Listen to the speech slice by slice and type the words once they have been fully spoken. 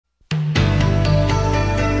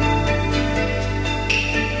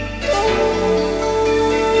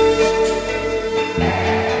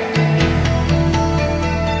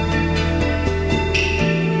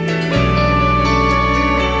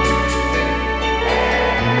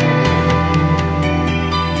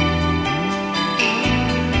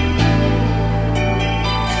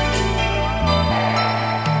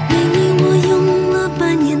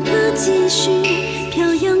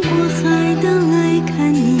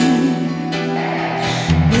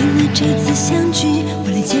这次相聚，我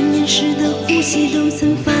连见面时的呼吸都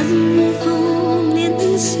曾反复练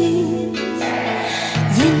习，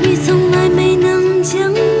言语从来没能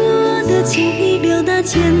将我的情意表达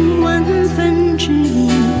1000万分之一。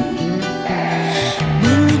为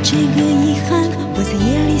了这个遗憾，我在夜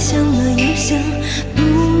里想了又想，不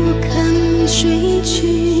肯睡去。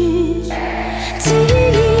记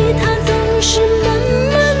忆它总是慢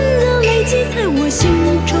慢的累积在我心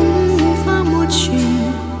中，无法抹去。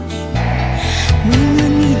为了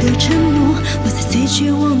你的承诺，我在最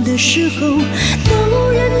绝望的时候都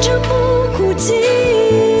忍着不哭泣。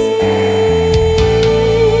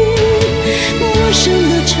陌生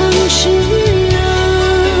的城市啊，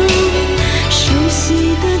熟悉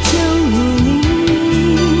的角落里，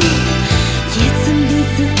也曾彼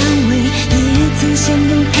此安慰，也曾相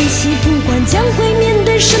拥叹息，不管将会面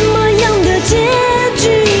对什么样的结局。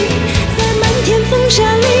在漫天风沙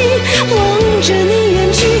里望着你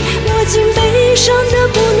远去，我竟悲伤得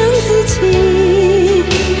不能自己。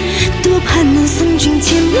多盼能送君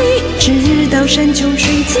千里，直到山穷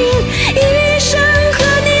水尽，一生和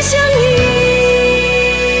你相依。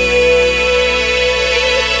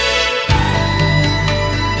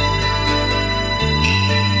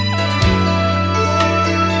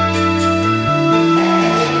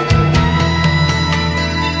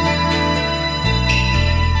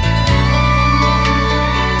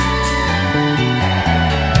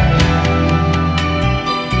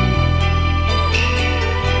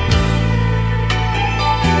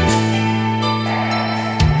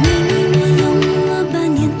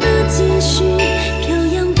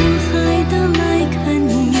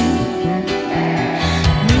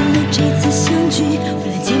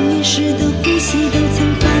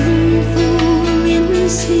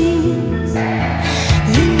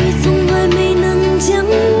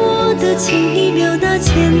情意表达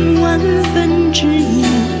1000万分之一。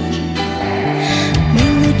为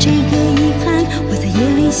了这个遗憾，我在夜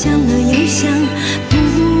里想了又想，不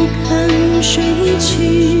肯睡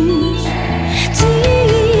去。